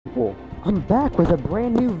Cool. I'm back with a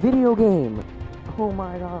brand new video game. Oh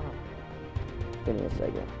my god. Give me a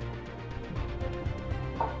second.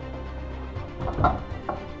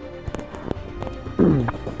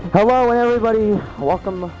 Hello everybody.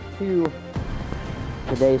 Welcome to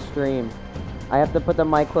today's stream. I have to put the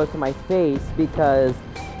mic close to my face because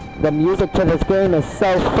the music to this game is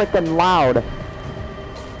so freaking loud.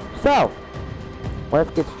 So,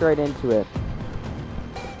 let's get straight into it.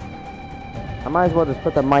 I might as well just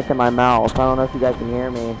put the mic in my mouth. I don't know if you guys can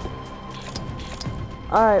hear me.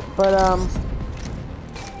 Alright, but,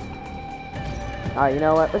 alright, you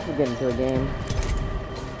know what? Let's just get into a game.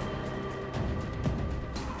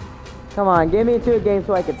 Come on, get me into a game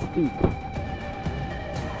so I can speak.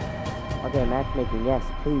 Okay, matchmaking, yes,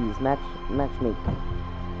 please. Matchmake.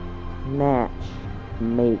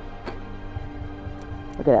 Matchmake.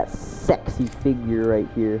 Look at that sexy figure right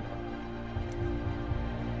here.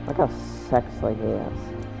 Look how sexy he is.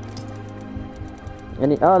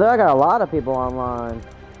 And oh, there I got a lot of people online.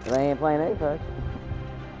 They ain't playing Apex.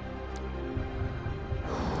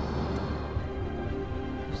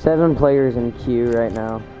 7 players in queue right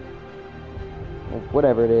now. Well,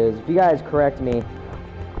 whatever it is. If you guys correct me,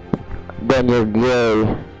 then you're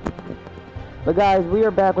gay. But guys, we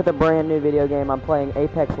are back with a brand new video game. I'm playing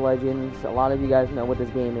Apex Legends. A lot of you guys know what this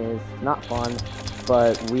game is. It's not fun,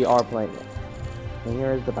 but we are playing it. And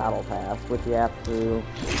here is the battle pass, which you have to...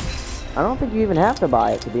 I don't think you even have to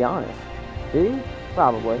buy it, to be honest. Do you?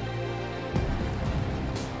 Probably.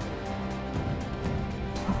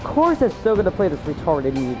 Of course it's still gonna play this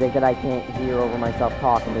retarded music that I can't hear over myself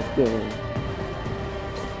talk in this game.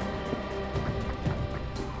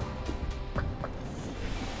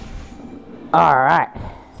 Alright.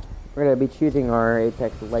 We're gonna be choosing our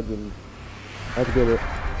Apex Legends. Let's get it.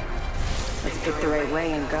 Let's pick the right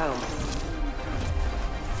way and go.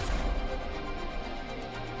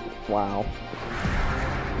 Wow.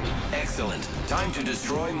 Excellent. Time to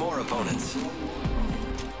destroy more opponents.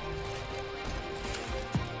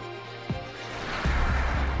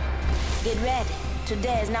 Get ready.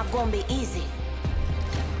 Today is not gonna be easy.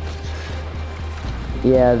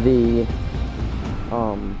 Yeah, the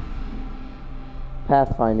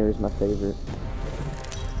Pathfinder is my favorite.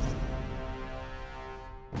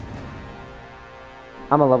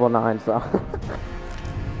 I'm a level 9, so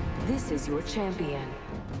This is your champion.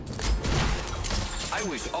 I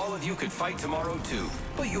wish all of you could fight tomorrow too,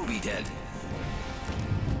 but you'll be dead.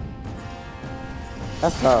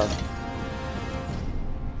 that's tough.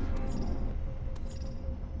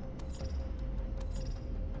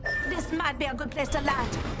 This might be a good place to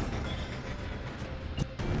land.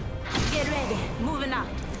 Get ready. Moving out.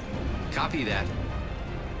 Copy that.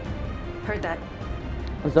 Heard that.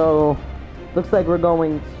 So, looks like we're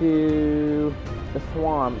going to the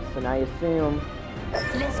swamps, and I assume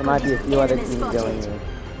Let's there go might be a get few other enemy teams spotted. going here.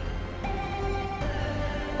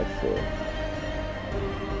 Let's see.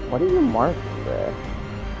 What do you mark there?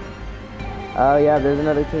 Oh yeah, there's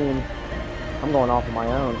another team. I'm going off on my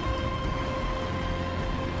own.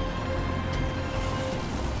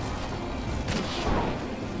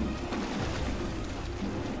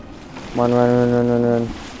 Come on, run.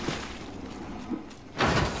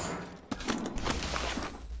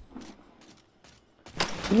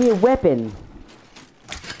 Give me a weapon.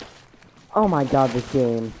 Oh my god, this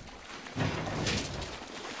game.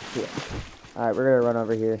 Yeah. Alright, we're gonna run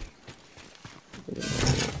over here.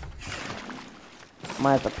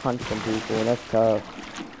 Might have to punch some people, that's tough.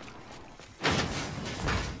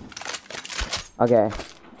 Okay.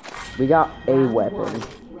 We got a weapon.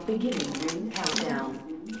 Beginning ring countdown.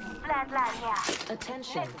 Flatline here.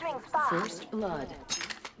 Attention. Next ring spot. First blood.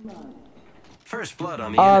 First blood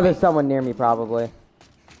on the Oh, enemy. there's someone near me probably.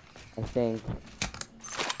 I think.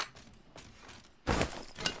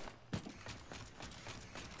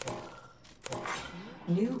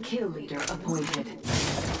 New kill leader appointed.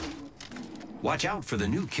 Watch out for the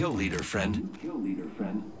new kill leader, friend.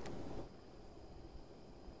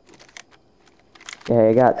 Okay,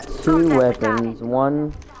 I got 2 weapons.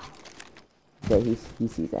 One. Okay, he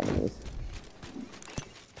sees enemies.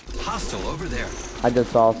 Hostile over there. I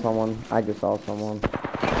just saw someone. I'm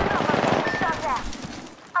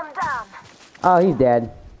down. Oh, he's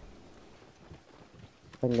dead.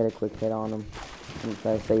 I can get a quick hit on him. I'm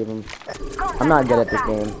try to save him. I'm not good at this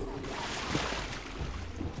game.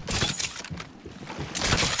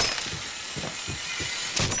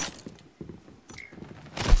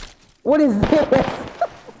 What is this?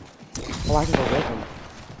 Oh, I can go with him.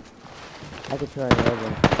 I could try and res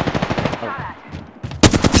him.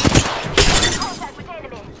 Contact with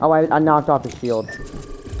enemy. Oh, I knocked off his shield.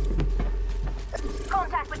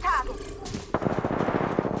 Contact with target.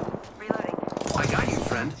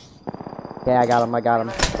 friend. Okay, I got him.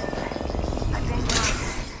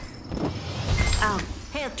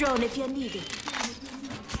 Health drone if you need it.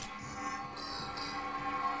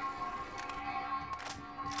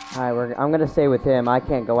 Alright, I'm gonna stay with him. I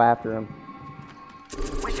can't go after him.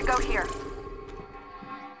 We should go here.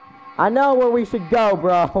 I know where we should go,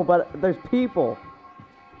 bro, but there's people.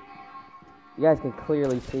 You guys can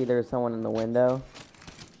clearly see there's someone in the window.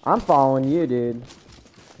 I'm following you, dude.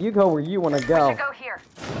 You go where you want to We go. should go here.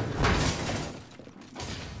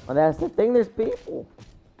 Well, that's the thing. There's people.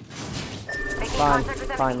 Making Fine, contact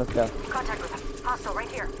with fine. enemy. Let's go. Contact with them. Hostile right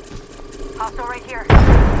here. Hostile right here.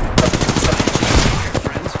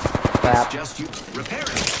 Friends, Crap. it's just you. Repair it.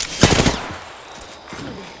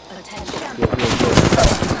 Get.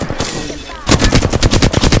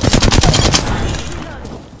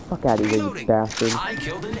 Fuck out of here, you Reloading. bastard. I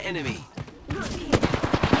killed an enemy.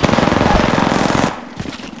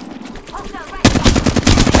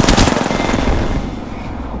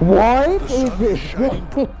 What is this game?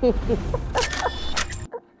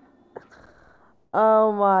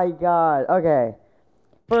 Oh my god. Okay.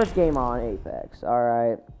 First game on Apex.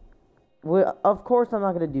 Alright. Well, of course I'm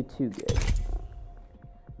not going to do too good.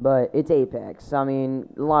 But it's Apex. I mean,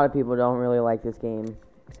 a lot of people don't really like this game.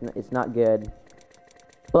 It's not good.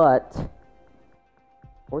 But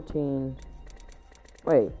 14.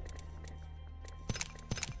 Wait.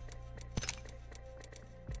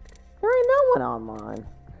 There ain't no one online.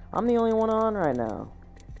 I'm the only one on right now.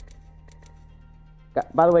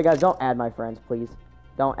 By the way, guys, don't add my friends, please.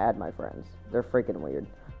 Don't add my friends. They're freaking weird.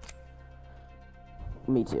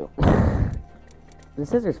 Me too. It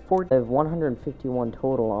says there's 151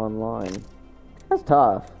 total online. That's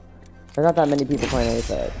tough. There's not that many people playing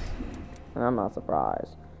Apex. And I'm not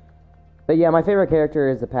surprised. But yeah, my favorite character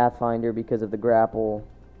is the Pathfinder because of the grapple.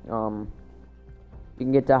 You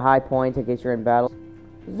can get to high points in case you're in battle.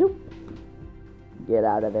 Zoop. Get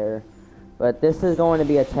out of there. But this is going to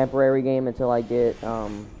be a temporary game until I get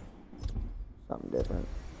something different.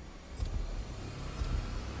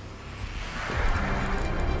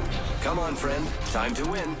 Come on, friend. Time to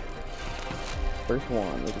win. First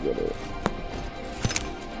one, let's get it.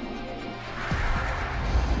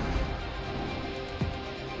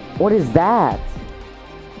 What is that?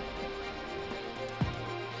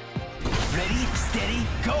 Ready, steady,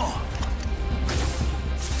 go!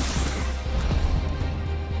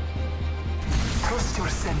 Trust your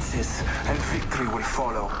senses, and victory will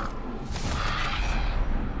follow.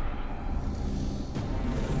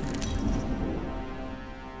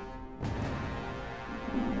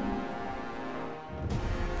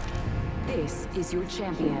 This is your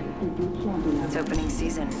champion. It's opening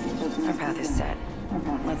season. Our path is set.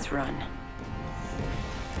 Let's run.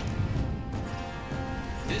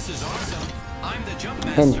 This is awesome. I'm the jump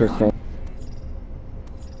master. Interesting.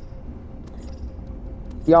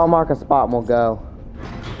 Y'all mark a spot and we'll go.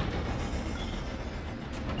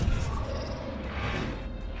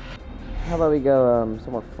 How about we go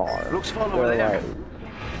somewhere far? Looks fun over there.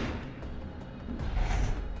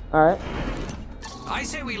 Alright. I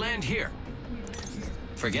say we land here.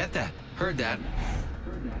 Forget that. Heard that.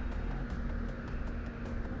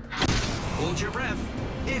 Hold your breath,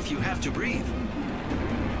 if you have to breathe.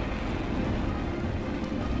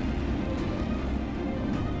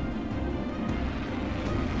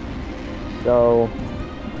 So,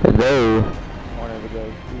 today, I wanted to go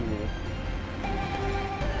here.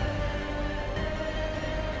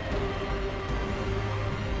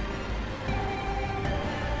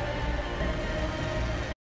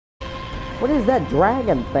 What is that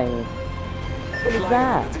dragon thing? What is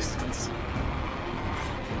that? Distance.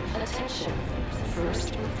 Attention.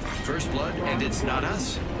 First blood, and it's not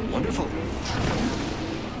us. Wonderful.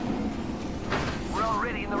 We're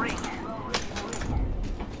already in the ring.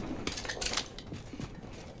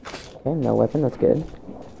 Okay, no weapon, that's good.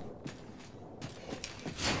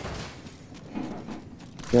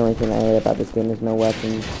 The only thing I hate about this game is no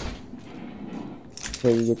weapons. So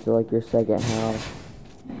you get to like your second house.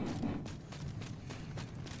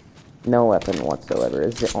 No weapon whatsoever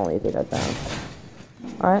is the only thing I found.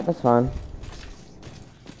 Alright, that's fine.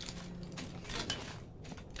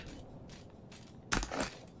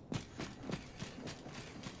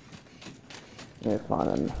 You're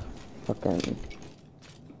fun. Fucking.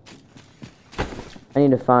 I need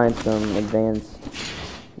to find some advanced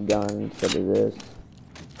guns to do this.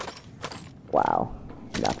 Wow.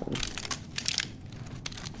 Nothing.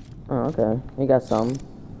 Oh, okay. You got some.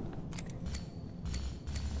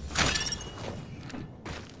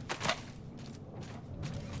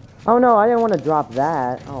 Oh no, I didn't want to drop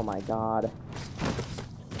that. Oh my god.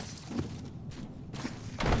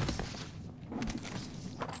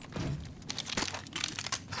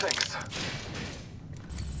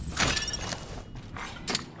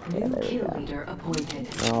 appointed.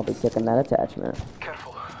 I'll be taking that attachment.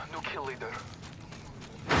 Careful. New kill leader.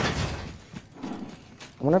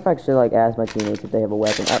 I wonder if I should like ask my teammates if they have a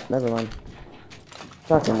weapon. Oh, never mind.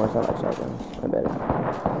 Shotgun more stuff like shotguns. I bet.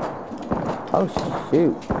 Oh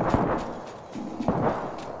shoot.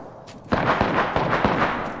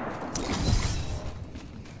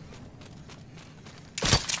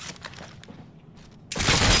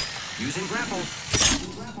 Using grapple.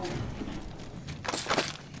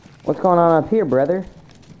 What's going on up here, brother?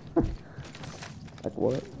 Like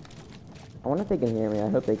what? I wonder if they can hear me. I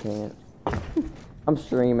hope they can't. I'm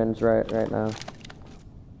streaming right now.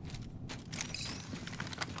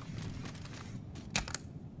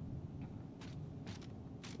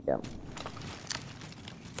 Yeah.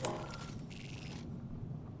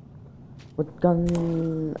 What gun?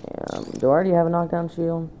 Do I already have a knockdown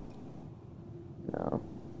shield? No.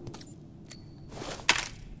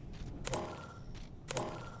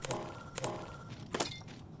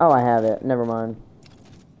 Oh, I have it. Never mind.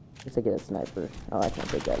 I guess I get a sniper. Oh, I can't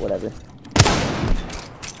take that. Whatever.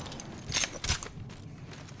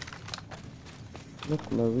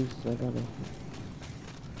 Look, Maurice, I got it.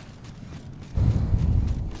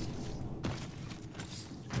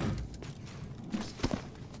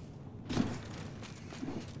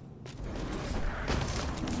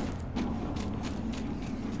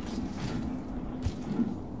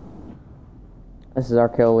 This is our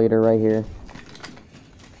kill leader right here.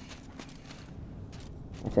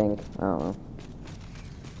 I think. I don't know.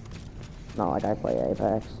 Not like I play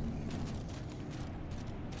Apex.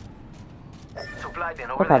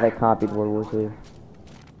 Look how they copied World War II.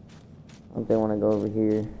 I think they want to go over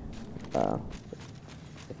here.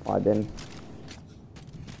 I've been.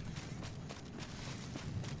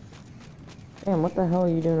 Damn, what the hell are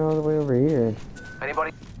you doing all the way over here?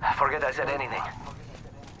 Anybody? Forget I said anything.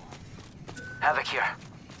 Havoc here.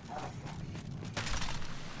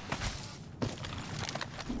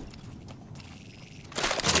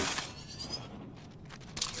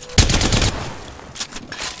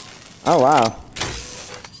 Oh wow.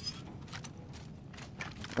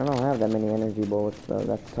 I don't have that many energy bullets, so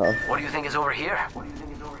that's tough. What do you think is over here? I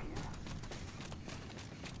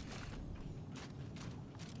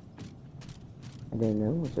didn't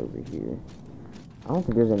know what's over here. I don't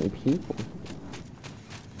think there's any people.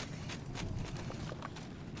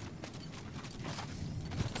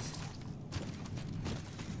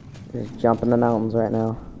 Just jumping the mountains right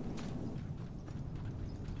now.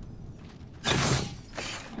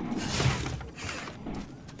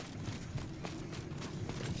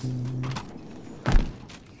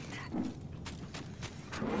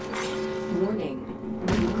 Warning.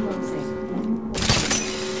 Ring closing.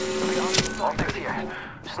 Optics here.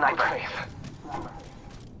 Sniper.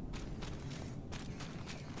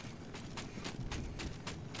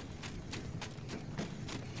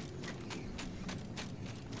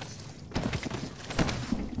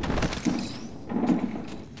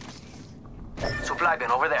 Supply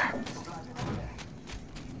bin over there.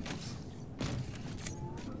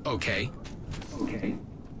 Okay.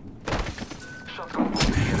 Shotgun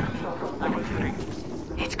over here. Level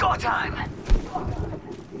 3. It's go time!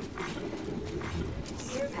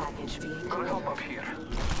 Care package being Gonna help up here.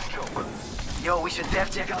 Joke. Yo, we should def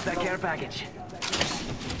check out that care package.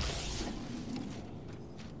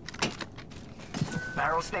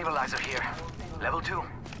 Barrel stabilizer here. Level 2.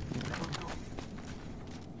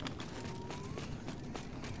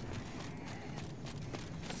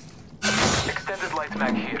 Extended light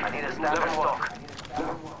mag here. I need a snapper stock.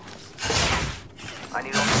 I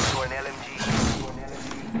need also an LMG.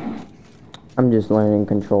 I'm just learning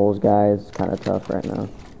controls, guys. It's kind of tough right now.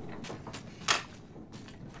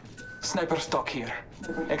 Sniper stock here.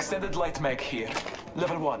 Extended light mag here.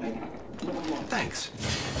 Level 1. Thanks.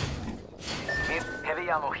 Heavy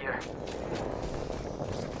ammo here.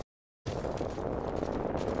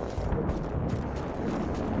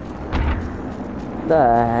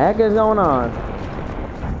 The heck is going on?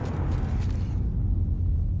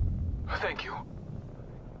 Thank you.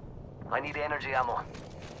 I need energy ammo.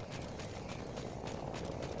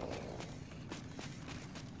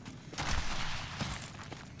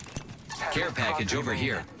 Care package over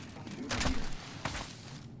here.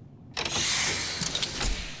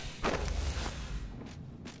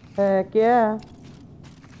 Heck yeah.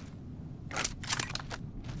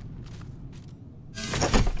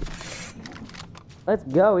 Let's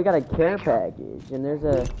go. We got a care package, and there's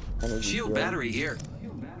a energy Shield shield. battery here.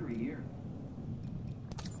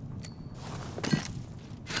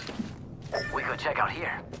 We could check out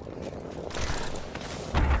here.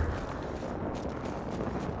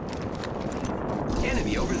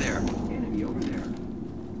 Enemy over there.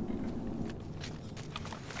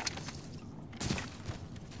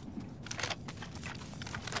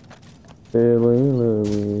 There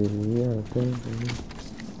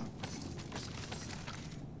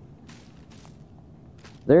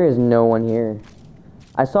is no one here.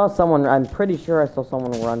 I saw someone, I'm pretty sure I saw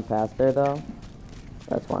someone run past there though.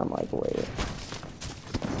 That's why I'm like, wait.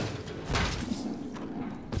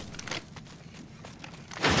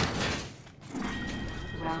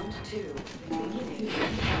 Round 2. Beginning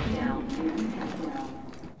countdown.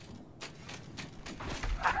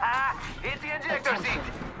 Hit the ejector seat.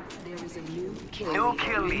 There is a new kill. New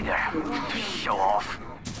kill leader. Show off.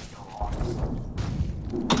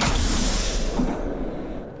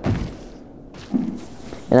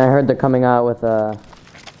 And I heard they're coming out with oh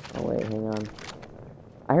wait, hang on.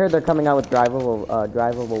 I heard they're coming out with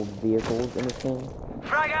drivable vehicles in this game.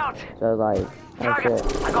 Frag out. So I was like, oh Frag shit.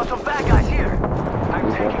 out. I got some bad guys here.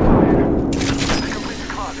 I'm taking fire. I complete the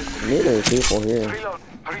closet. Maybe there's people here. Reload.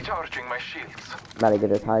 Recharging my shields. About to get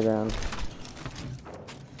this high ground.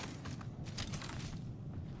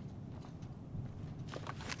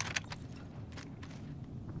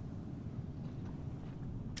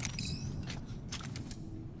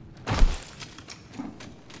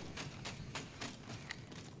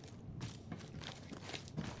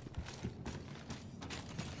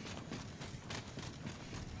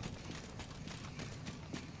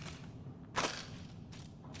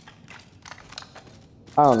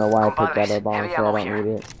 I don't know why I picked that up on, so I don't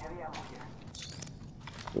need it.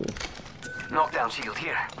 Knockdown shield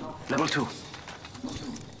here. Level 2.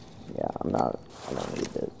 Yeah, I don't need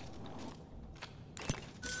this.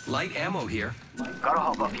 Light ammo here. Gotta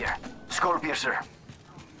hop up here. Skull piercer.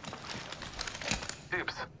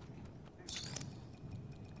 Tips.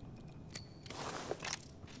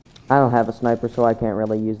 I don't have a sniper, so I can't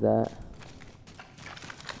really use that.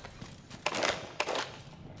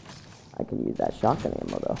 I can use that shotgun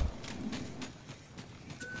ammo though.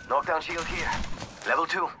 Knockdown shield here. Level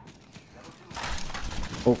 2.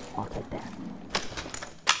 Oh, I'll take that.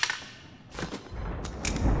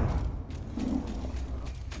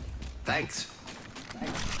 Thanks.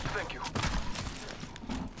 Thank you.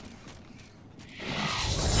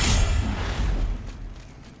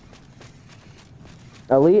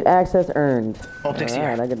 Elite access earned. Optics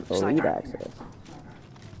Alright, here. I get elite Sniper. access.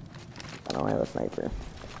 I don't have a sniper.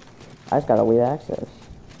 I just got elite access.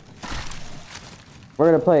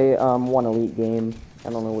 We're gonna play one elite game. I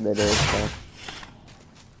don't know what it is, so.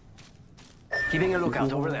 Keeping a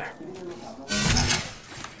lookout over there.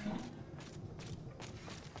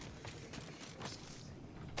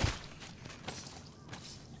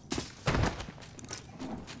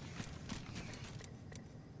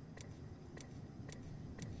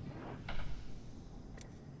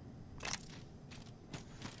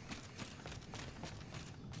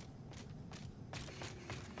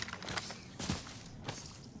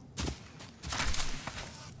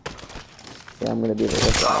 Yeah, I'm gonna be the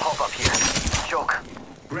lookout. Gotta hop up here. Choke.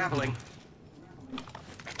 Grappling.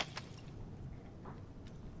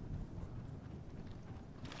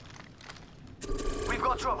 We've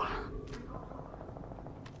got trouble.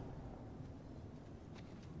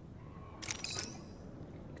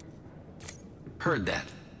 Heard that.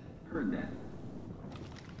 Reloading.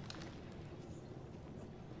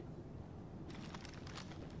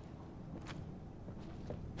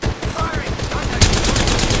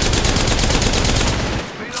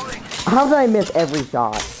 How did I miss every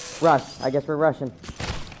shot? Rush. I guess we're rushing.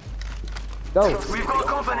 Go. We've got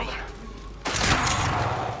company.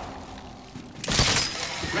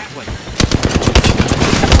 Grappling.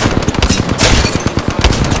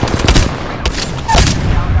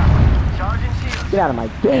 Charging shield. Get out of my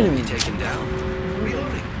Enemy game. taken down.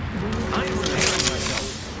 Reloading. I am repairing myself.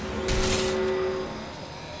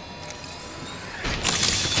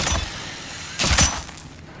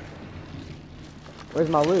 Where's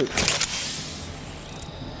my loot?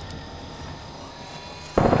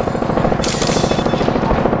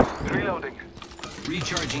 Reloading.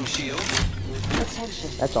 Recharging shield. Attention.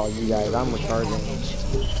 That's all you guys. I'm recharging.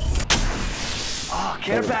 Oh,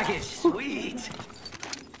 care package. Sweet.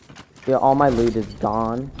 Yeah, all my loot is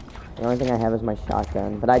gone. The only thing I have is my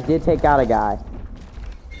shotgun. But I did take out a guy.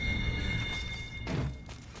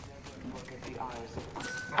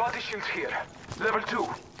 Body shield here. Level 2.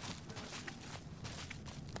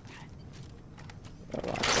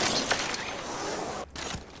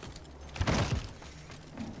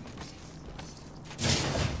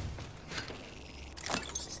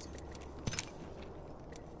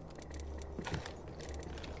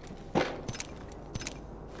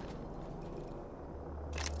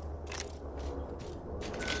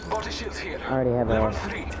 Body shields here. I already have Level a...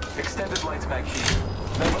 3. Extended light mag here.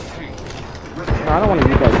 Level 3. No, I don't want to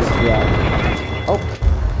use that just yet. Oh,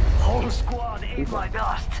 Whole squad people. my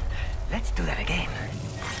dust. Let's do that again.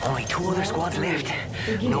 Only 2 other squads left.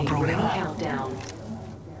 No Beginning problem. ring countdown.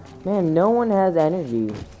 Man, no one has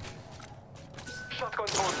energy. Shotgun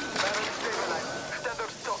bolt. Barrel stabilized. Standard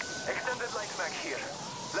stock. Extended light mag here.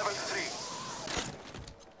 Level 3.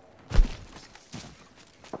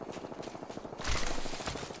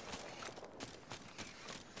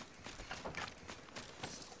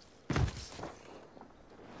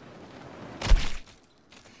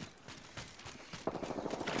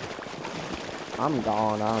 I'm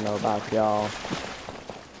gone. I don't know about y'all.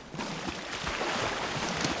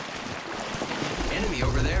 Enemy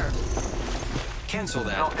over there. Cancel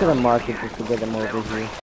that. To the market just to get them over here.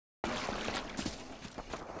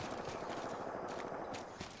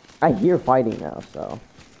 I hear fighting now, so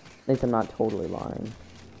at least I'm not totally lying.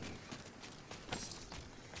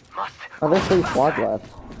 Must. Oh, there's 3 squads left.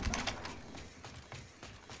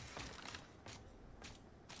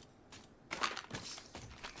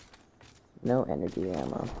 No energy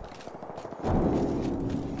ammo.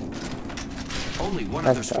 Only one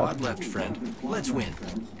That's other squad left, friend. Let's win.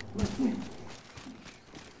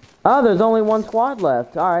 Oh, there's only 1 squad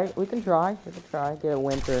left. Alright, we can try. We can try. Get a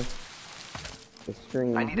win for the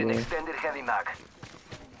stream I need an here. extended heavy mag.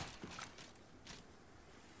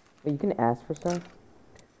 You can ask for stuff?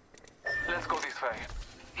 Let's go this way.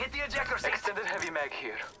 Hit the ejector seat. Extended heavy mag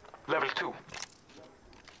here. Level 2.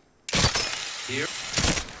 Here.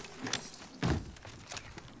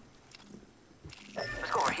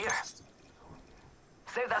 Let's go over here.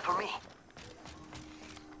 Save that for me.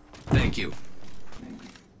 Thank you.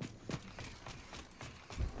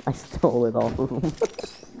 I stole it all of them.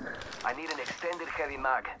 I need an extended heavy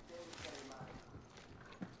mag.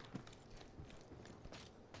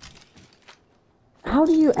 How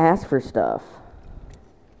do you ask for stuff?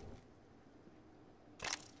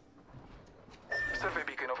 Survey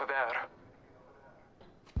beacon over there.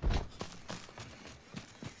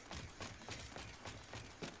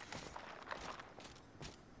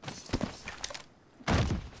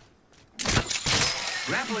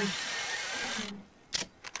 Grappling.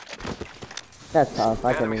 That's tough.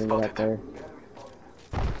 I couldn't even get up there.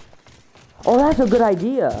 Oh, that's a good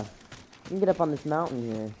idea. You can get up on this mountain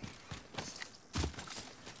here.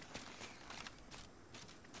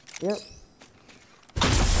 Yep.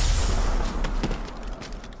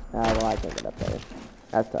 Ah, well, I can't get up there.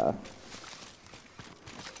 That's tough.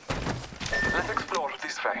 Let's explore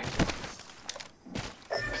this way.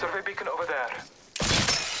 Survey beacon over there.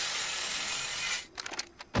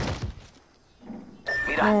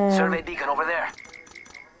 Mira, survey beacon over there.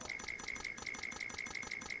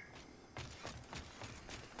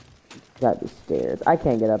 Gotta be stairs. I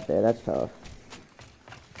can't get up there. That's tough.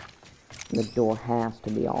 The door has to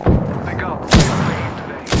be on. I got today.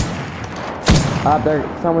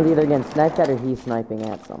 There, someone's either getting sniped at or he's sniping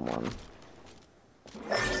at someone.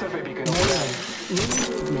 Survey beacon over there. New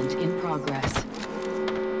movement in progress.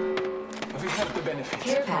 We have the benefit.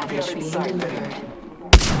 Care We package are being inside there. delivered.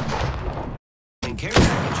 And care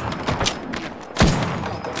package.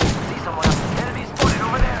 See someone else. Enemy spotted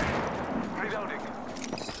over there. Reloading.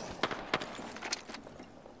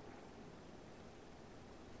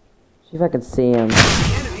 See if I can see him. The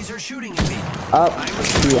enemies are shooting at me. Up. I'm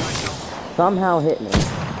repairing Yeah. myself. Somehow hit me.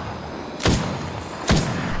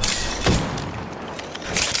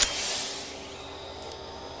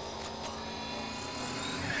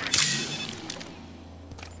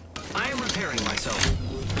 I am repairing myself.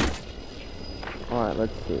 Alright,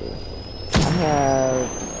 let's see. I have...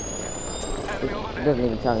 It doesn't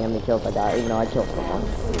even tell me how many kills I got, even though I killed someone.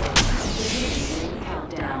 Ring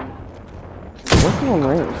countdown. What's the one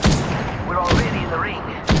race? We're already in the ring.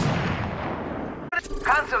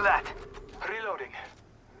 Cancel that. Reloading.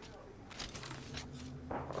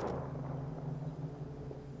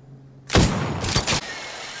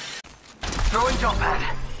 Throwing jump pad.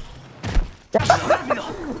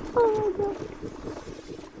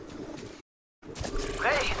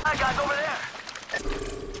 Hey, that guy's over there.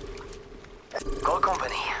 Gold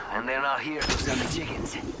company, and they're not here to sell me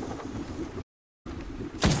chickens.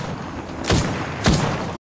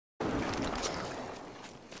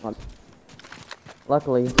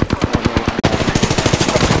 Luckily...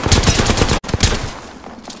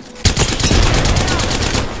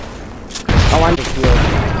 Oh, I'm just healed.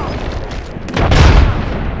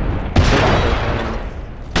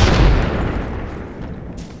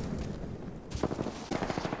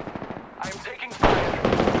 I'm taking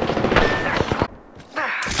fire.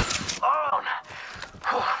 On.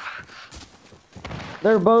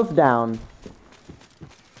 They're both down.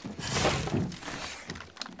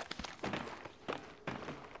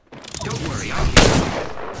 Don't worry, I'll get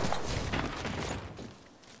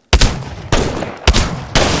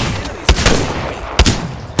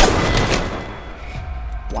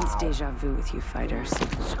deja vu with you fighters.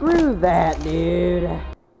 Screw that, dude.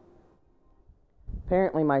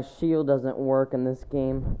 Apparently my shield doesn't work in this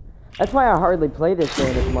game. That's why I hardly play this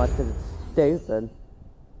game as much, because it's stupid.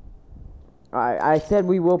 I said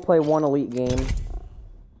we will play one elite game.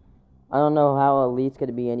 I don't know how elite's going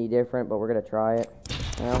to be any different, but we're going to try it.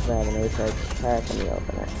 I also have an Apex pack. Let me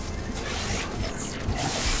open it.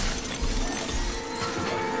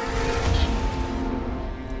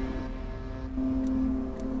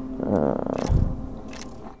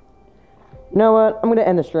 You know what? I'm going to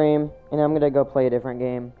end the stream, and I'm going to go play a different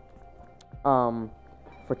game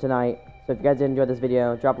for tonight. So if you guys did enjoy this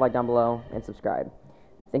video, drop a like down below and subscribe.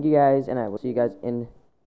 Thank you guys, and I will see you guys in